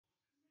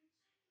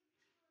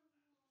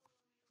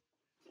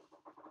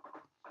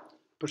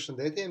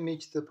Përshëndetje,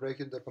 miq të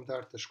projektit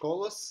ndërkombëtar të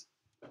shkollës.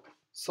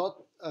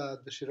 Sot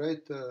dëshiroj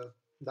të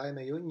ndaj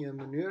me ju një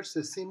mënyrë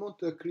se si mund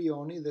të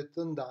krijoni dhe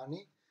të ndani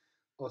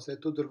ose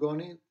të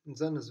dërgoni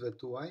nxenesve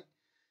tuaj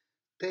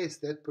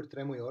testet për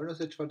 3 mujor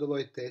ose çfarëdo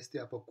lloj testi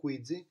apo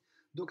quizi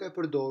duke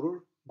përdorur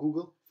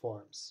Google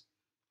Forms.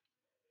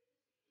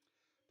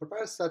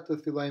 Përpara se të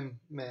fillojmë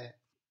me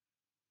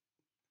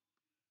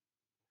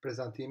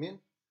prezantimin,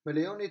 më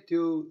lejoni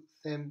t'ju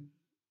them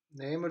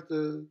në emër të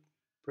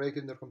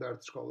projektit ndërkombëtar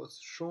të shkollës,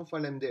 shumë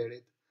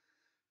faleminderit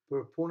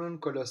për punën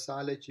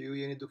kolosale që ju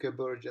jeni duke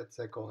bërë gjatë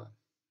kësaj kohe.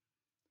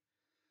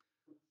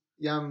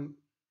 Jam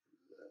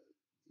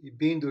i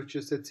bindur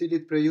që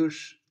secilit prej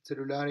jush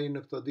celulari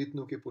në këto ditë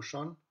nuk i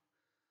pushon.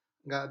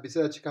 Nga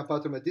bisedat që kam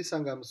patur me disa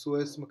nga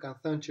mësues, më kanë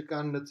thënë që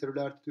kanë në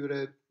celular të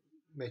tyre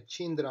me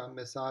qindra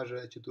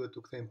mesazhe që duhet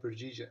t'u kthejnë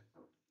përgjigje.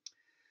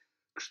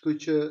 Kështu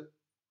që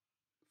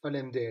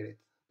faleminderit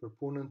për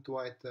punën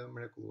tuaj të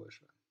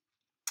mrekullueshme.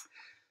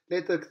 Le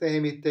të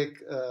kthehemi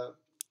tek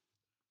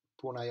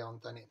puna jon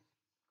tani.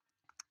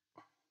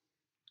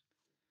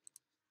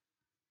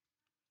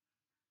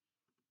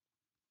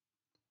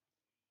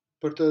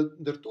 Për të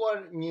ndërtuar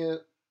një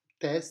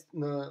test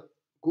në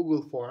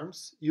Google Forms,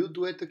 ju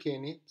duhet të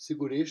keni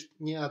sigurisht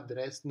një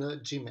adresë në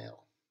Gmail.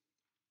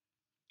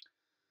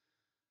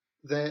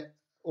 Dhe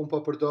unë po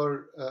përdor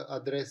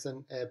adresën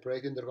e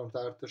projektit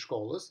ndërkombëtar të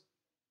shkollës.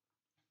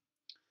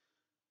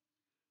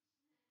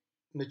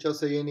 Në qoftë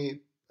se jeni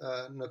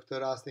në këtë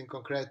rastin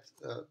konkret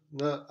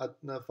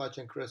në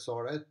faqen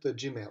kryesore të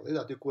Gmailit,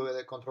 aty ku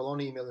edhe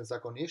kontrolloni emailin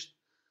zakonisht,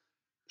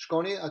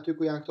 shkoni aty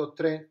ku janë këto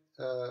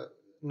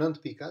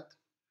 9 pikat,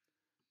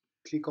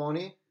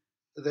 klikoni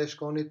dhe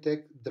shkoni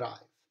tek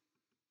Drive.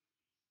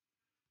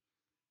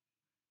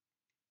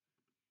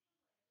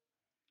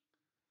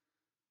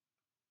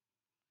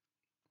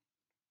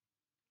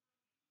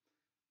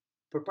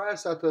 Përpara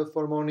sa të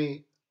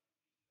formoni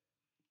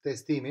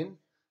testimin,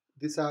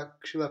 disa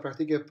këshilla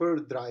praktike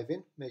për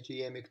Drive-in, me që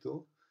jemi këtu,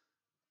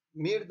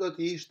 mirë do të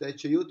ishte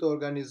që ju të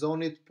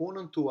organizonit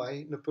punën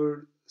tuaj në për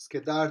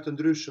skedar të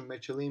ndryshëm me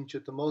qëllim që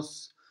të mos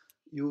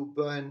ju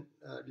bëhen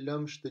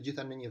lëmsh të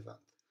gjitha në një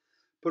vend.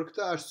 Për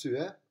këtë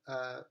arsye,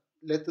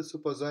 le të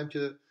supozojmë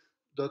që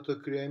do të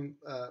krijojmë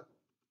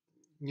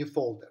një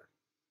folder.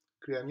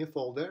 Krijojmë një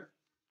folder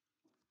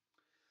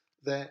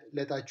dhe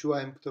le ta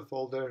quajmë këtë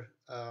folder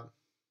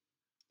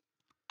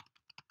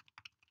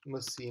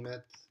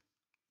mësimet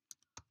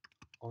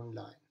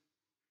online.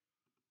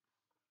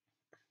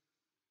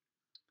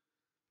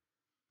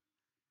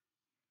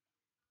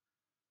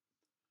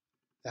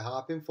 E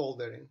hapim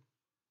folderin.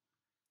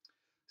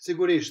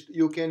 Sigurisht,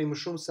 ju keni më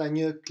shumë sa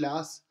një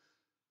klasë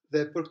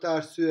dhe për këtë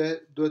arsye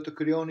duhet të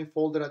krijoni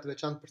foldera të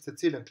veçantë për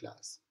secilën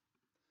klasë.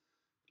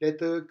 Le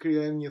të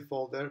krijojmë një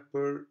folder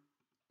për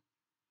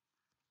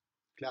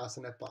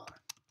klasën e parë.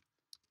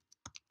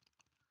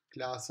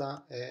 Klasa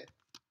e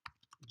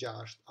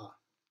 6A.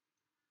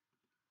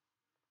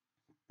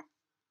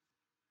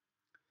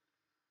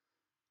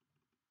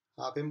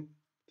 Hapim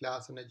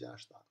klasën e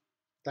 6A.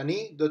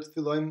 Tani do të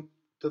fillojmë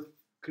të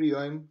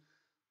krijojmë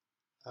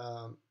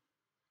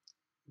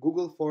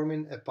Google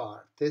Formin e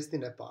parë,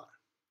 testin e parë.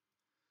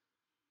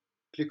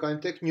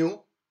 Klikojmë tek New.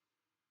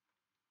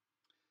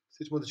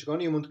 Siç mund të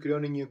shikoni, ju mund të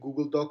krijoni një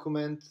Google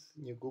Document,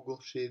 një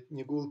Google Sheet,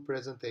 një Google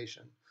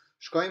Presentation.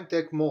 Shkojmë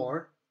tek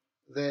More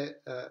dhe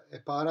e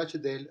para që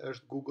del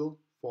është Google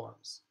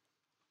Forms.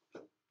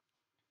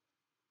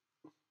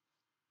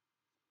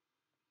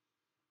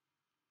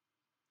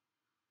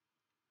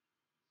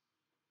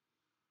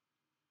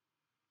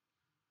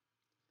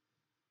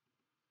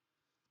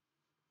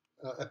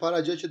 E para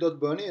gjë që do të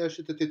bëni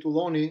është të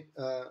titulloni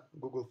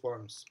Google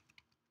Forms.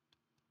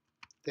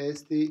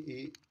 Testi i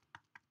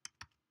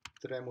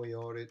 3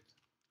 mujorit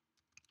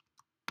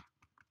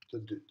të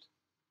dytë.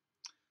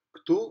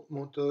 Këtu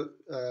mund të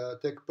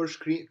tek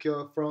përshkrim, kjo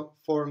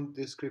form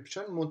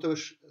description, mund të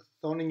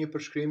thoni një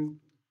përshkrim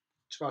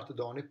çfarë të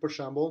doni. Për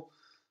shembull,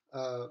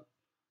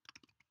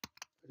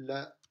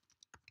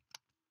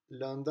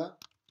 lënda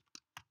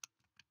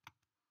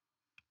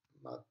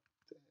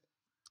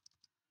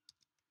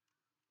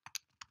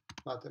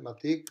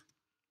matematik,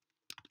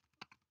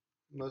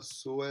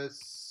 mësues,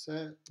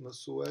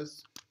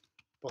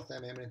 po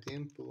them emrin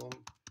tim, Pullum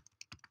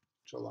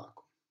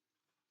Çollaku.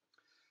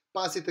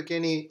 Pasi të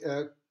keni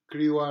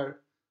krijuar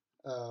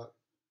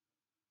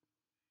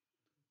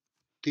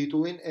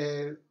titullin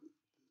e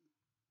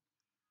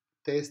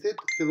testit,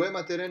 fillojmë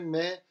atëherën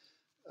me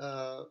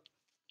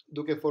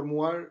duke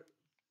formuar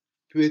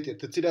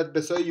pyetjet, të cilat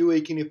besoj ju e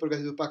keni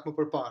përgatitur pak më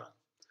përpara.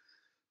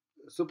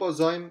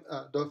 Supozojmë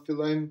do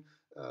fillojmë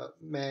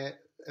me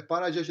e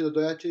para gjë që do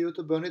doja që ju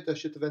të bënit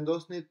është që të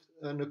vendosnit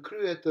në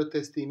krye të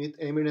testimit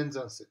emrin e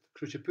nxënësit.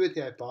 Kështu që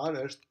pyetja e parë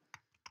është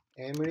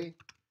emri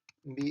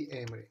mbi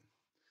emri.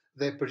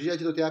 Dhe përgjigja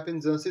që do të japin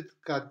nxënësit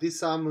ka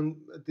disa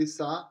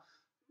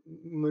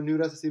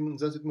mënyra se si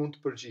nxënësit mund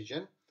të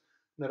përgjigjen.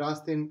 Në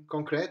rastin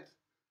konkret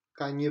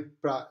ka një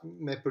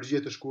me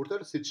përgjigje të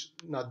shkurtër, siç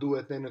na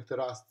duhet ne në këtë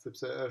rast,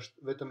 sepse është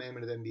vetëm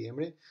emri dhe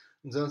mbiemri.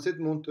 Nxënësit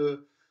mund të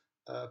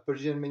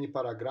përgjigjen me një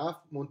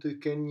paragraf, mund të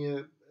kenë një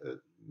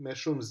me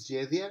shumë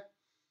zgjedhje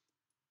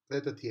dhe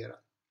të tjera.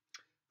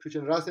 Kështu që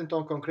në rastin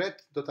ton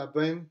konkret do ta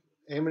bëjmë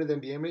emri dhe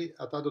mbiemri,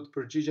 ata do të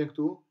përgjigjen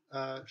këtu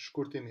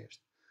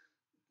shkurtimisht.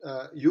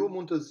 Ju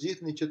mund të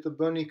zgjidhni që të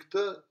bëni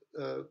këtë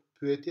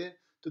pyetje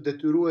të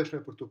detyrueshme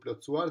për të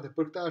plotësuar dhe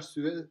për këtë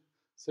arsye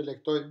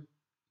selektoj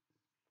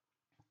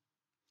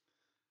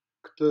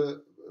këtë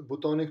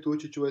butonin këtu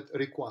që quhet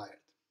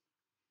required.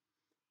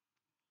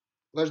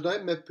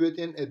 Vazhdojmë me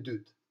pyetjen e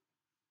dytë.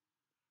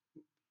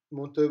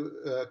 Mund të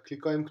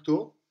klikojmë këtu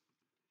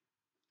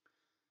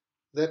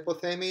dhe po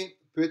themi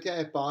pyetja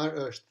e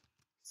parë është: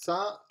 sa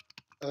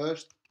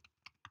është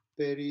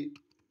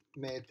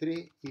perimetri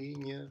i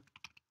një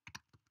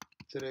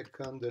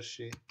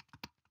trekëndëshi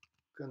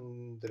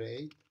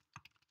këndrejt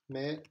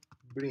me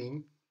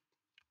brinj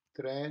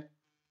 3,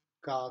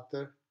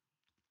 4,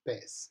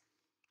 5.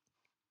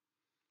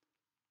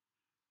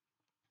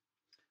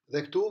 Dhe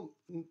këtu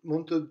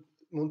mund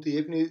të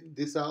jepni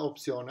disa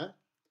opsione: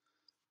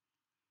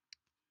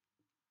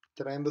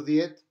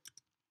 13,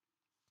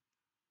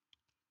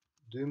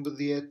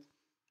 12,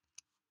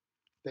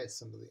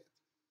 15.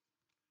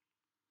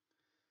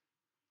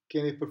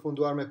 Kemi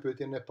përfunduar me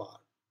pyetjen e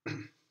parë.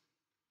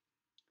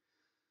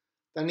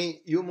 Tani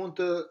ju mund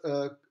të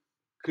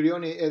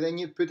krijoni edhe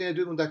një pyetjen e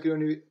dytë, mund ta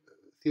krijoni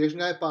thjesht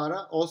nga e para,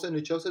 ose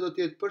nëse do të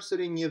jetë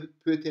përsëri një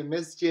pyetje me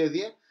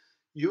zgjedhje,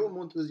 ju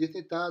mund të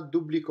zgjidhni ta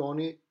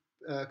duplikoni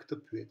këtë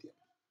pyetje.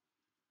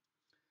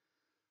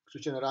 Kështu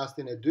që në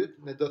rastin e dytë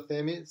ne do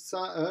themi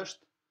sa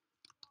është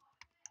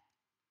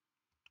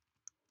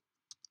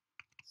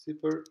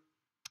sipër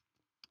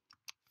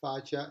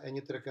faqja e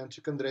një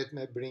trekëndshi këndrejt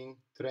me brinj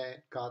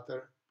 3, 4,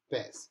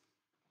 5.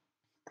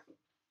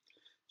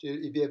 Që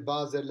i bie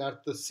bazë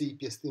lartësi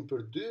pjesëtim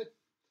për 2,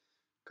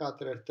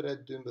 4 herë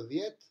 3,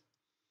 12,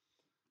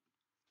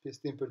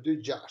 pjesëtim për 2,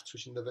 6. Kështu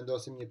që do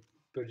vendosim një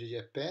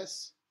përgjigje 5,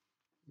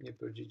 një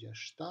përgjigje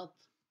 7,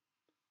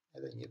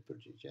 edhe një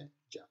përgjigje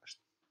 6.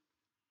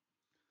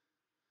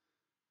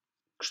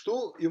 Kështu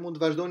ju mund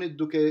të vazhdoni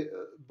duke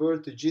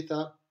bërë të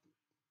gjitha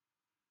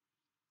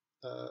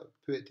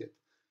pyetjet.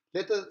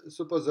 Le të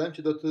supozojmë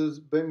që do të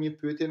bëjmë një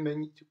pyetje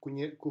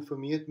ku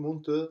fëmijët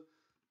mund të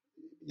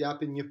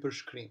japin një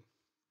përshkrim.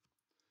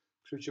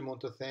 Kështu që mund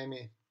të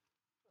themi,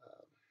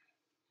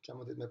 çfarë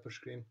mund të jetë me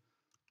përshkrim?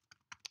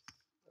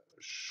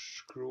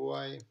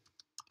 Shkruaj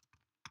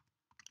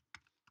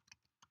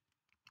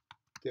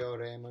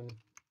teoremën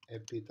e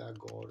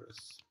Pitagorës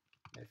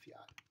me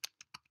fjalë.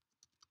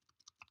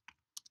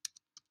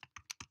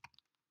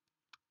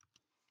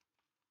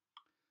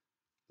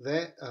 Dhe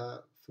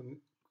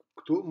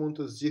këtu mund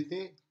të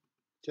zgjidhni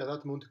që ata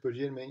të mund të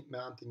përgjigjen me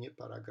anë të një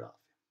paragrafi.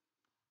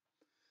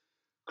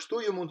 Kështu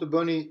ju mund të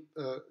bëni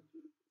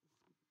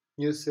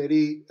një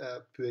seri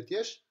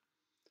pyetjesh.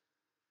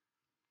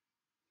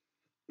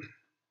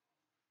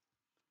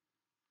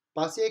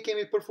 Pasi e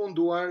kemi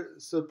përfunduar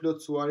së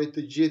plotësuarit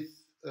të gjithë,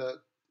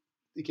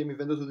 i kemi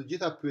vendosur të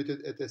gjitha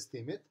pyetjet e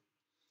testimit,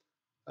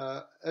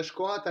 është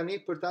koha tani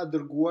për ta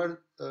dërguar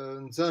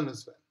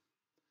nxënësve.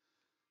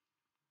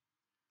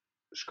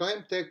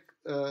 Shkojmë tek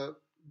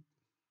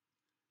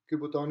ky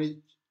butoni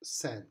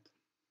send.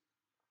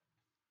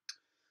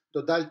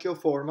 Do dalë kjo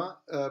forma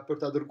për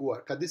ta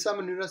dërguar. Ka disa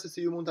mënyra se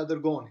si ju mund ta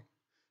dërgoni.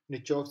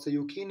 Nëse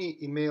ju keni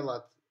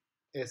emaillat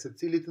e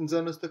secilit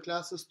nxënës të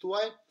klasës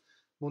tuaj,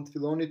 mund të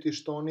filloni të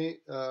shtoni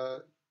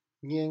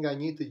një nga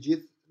një të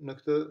gjithë në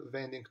këtë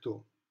vendin këtu.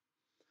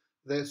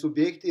 Dhe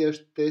subjekti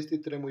është testi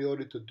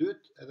tremujorit të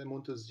dytë, edhe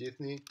mund të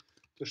zgjidhni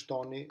të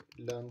shtoni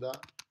lënda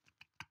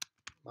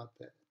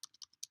matematik.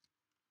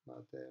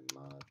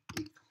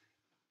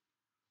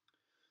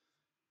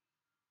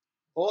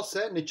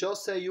 Ose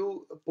nëse ju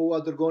po ua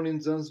dërgoni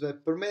nxënësve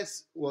përmes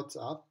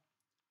WhatsApp,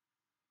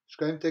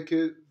 shkojmë te ky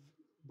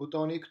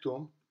butoni këtu.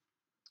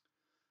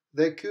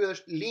 Dhe ky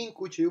është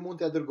linku që ju mund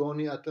t'ia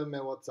dërgoni atë me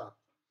WhatsApp.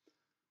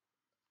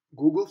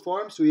 Google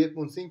Forms ju jep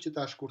mundësinë që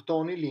ta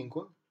shkurtoni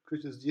linkun,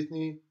 kështu që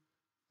zgjidhni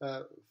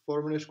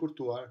formën e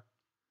shkurtuar,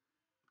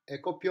 e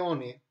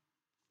kopjoni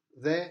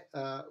dhe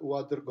ua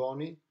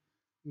dërgoni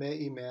me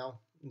email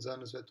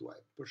nxënësve tuaj.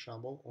 Për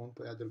shembull, unë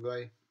po ja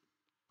dërgoj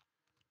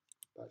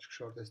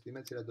bashkëshortes time,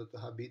 e cila do të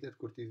habitet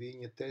kur t'i vijë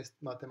një test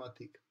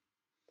matematik.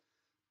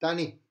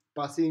 Tani,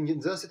 pasi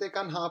nxënësit e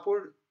kanë hapur,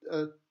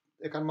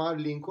 e kanë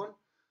marrë linkun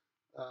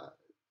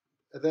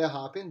dhe e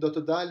hapin,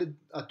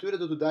 atyre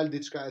do të dalë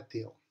diçka e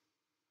tillë.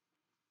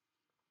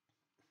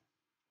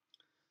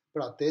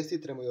 Pra, testi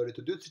tremujorit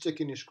të dytë, siç e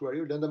keni shkruar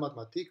ju, lënda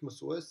matematik,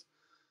 mësues,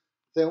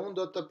 dhe unë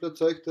do të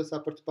plotësoj këtë sa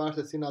për të parë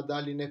se si na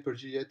dalin ne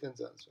përgjigjet e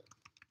nxënësve.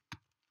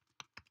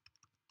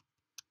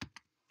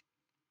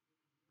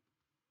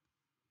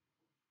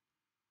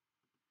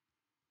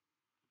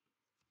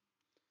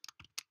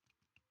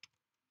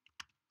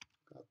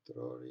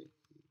 Katrori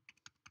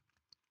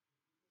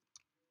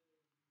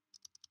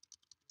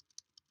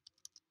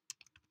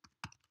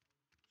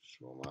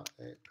shuma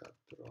e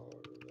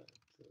katrorëve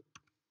të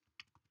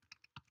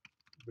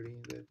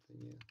brinjve të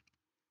një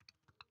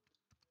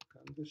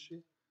këndëshi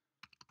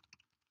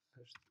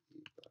është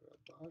i parabola.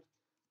 part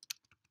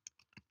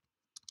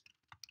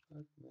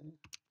me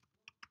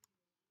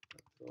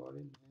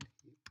kontrolloni me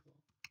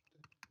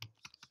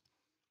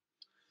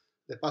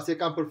Dhe pasi e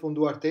kam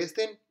përfunduar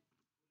testin,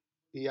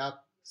 I jap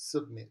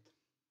submit.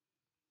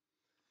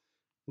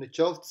 Në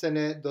qoftë se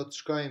ne do të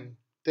shkojmë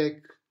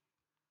tek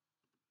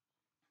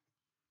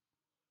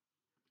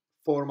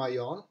forma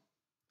jon,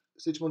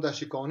 siç mund ta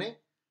shikoni,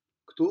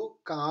 këtu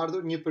ka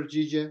ardhur një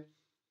përgjigje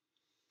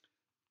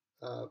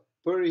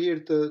për hir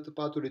të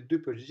paturit dy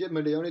përgjigje, më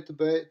lejoni të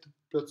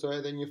plotësoj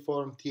edhe një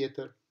formë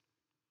tjetër.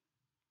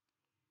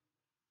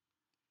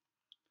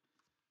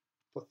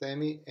 Po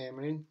themi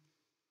emrin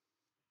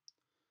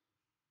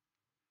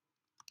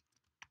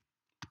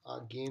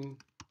Agim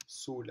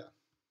Sula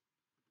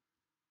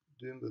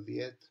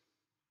 12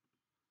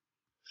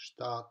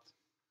 7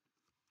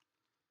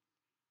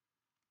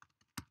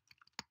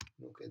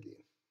 nuk e di.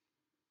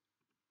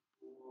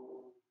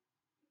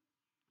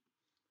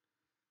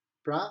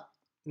 Pra,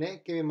 ne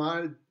kemi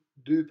marrë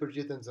dy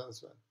përgjigje të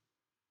nxënësve.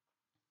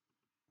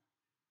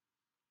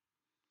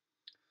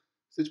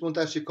 Siç mund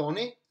ta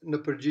shikoni, në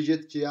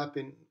përgjigjet që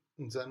japin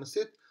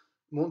nxënësit,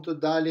 mund të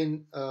dalin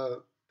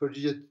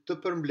përgjigjet të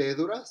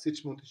përmbledhura,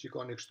 siç mund të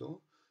shikoni kështu,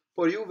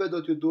 por juve do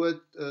t'ju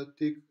duhet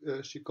të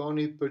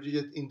shikoni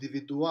përgjigjet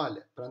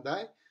individuale.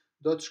 Prandaj,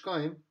 do të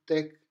shkojmë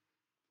tek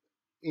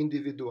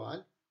individual,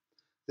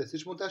 dhe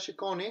siç mund ta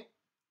shikoni,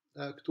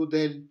 këtu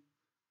del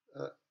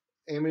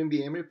emri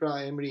mbi emri, pra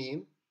emri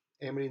im,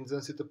 emri I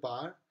nxënësit të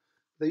parë,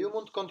 dhe ju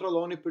mund të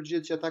kontrolloni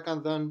përgjigjet që ata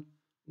kanë dhënë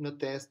në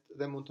test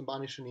dhe mund të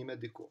mbani shënime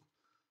diku.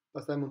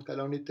 Pastaj mund të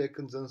kaloni tek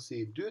nxënësi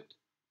I dytë,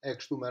 e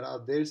kështu me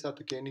radhë derisa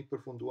të keni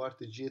përfunduar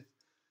të gjithë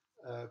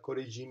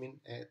korrigjimin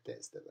e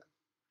testeve.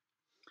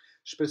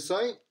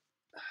 Shpresoj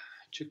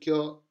që kjo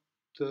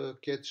të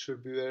ketë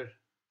shërbyer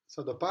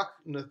sadopak,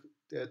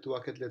 t'ua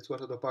ketë lehtësuar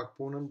sadopak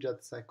punën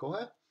gjatë kësaj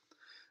kohe.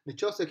 Në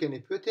qoftë se keni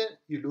pyetje,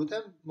 ju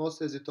lutem mos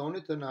hezitoni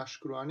të na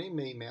shkruani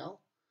me email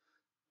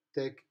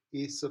tek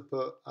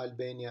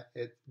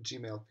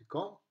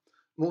isp@gmail.com.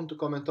 Mund të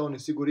komentoni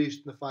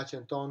sigurisht në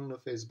faqen tonë në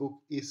Facebook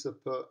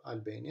ISP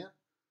Albania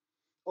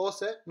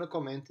ose në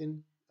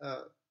komentin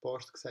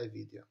poshtë kësaj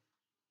video.